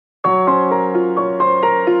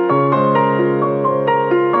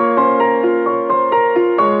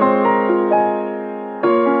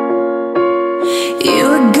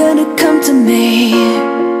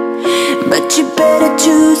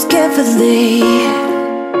rapidly.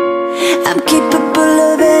 I'm capable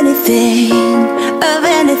of anything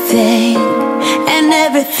and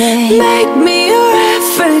everything. Make me your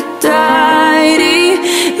Aphrodite,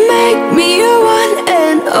 make me your one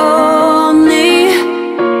and only.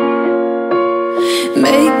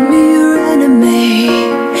 Make me your enemy,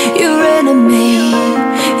 your enemy,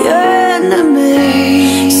 your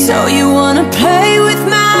enemy. So you wanna play with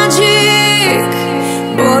magic?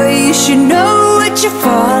 Boy, you should know what you're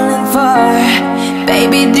falling for.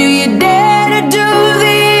 Baby, do you dare to do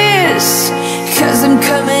this? 'Cause I'm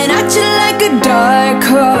coming at you like a dark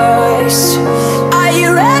horse. Are you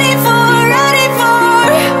ready for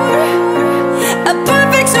a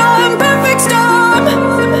perfect storm, perfect storm?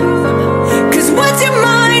 'Cause what's your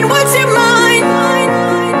mind, what's your mind?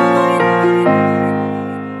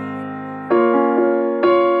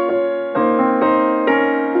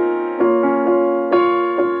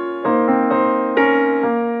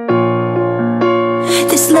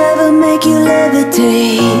 This love will make you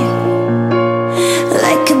levitate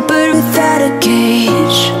like a bird without a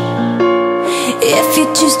cage. If you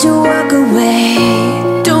choose to walk away,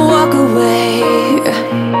 don't walk away.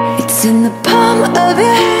 It's in the palm of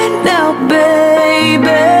your hand now,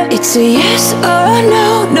 baby. It's a yes or a no,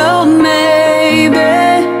 no maybe.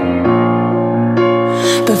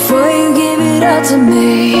 Before you give it all to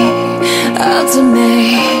me, all to me,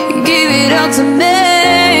 give it all to me.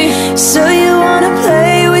 So you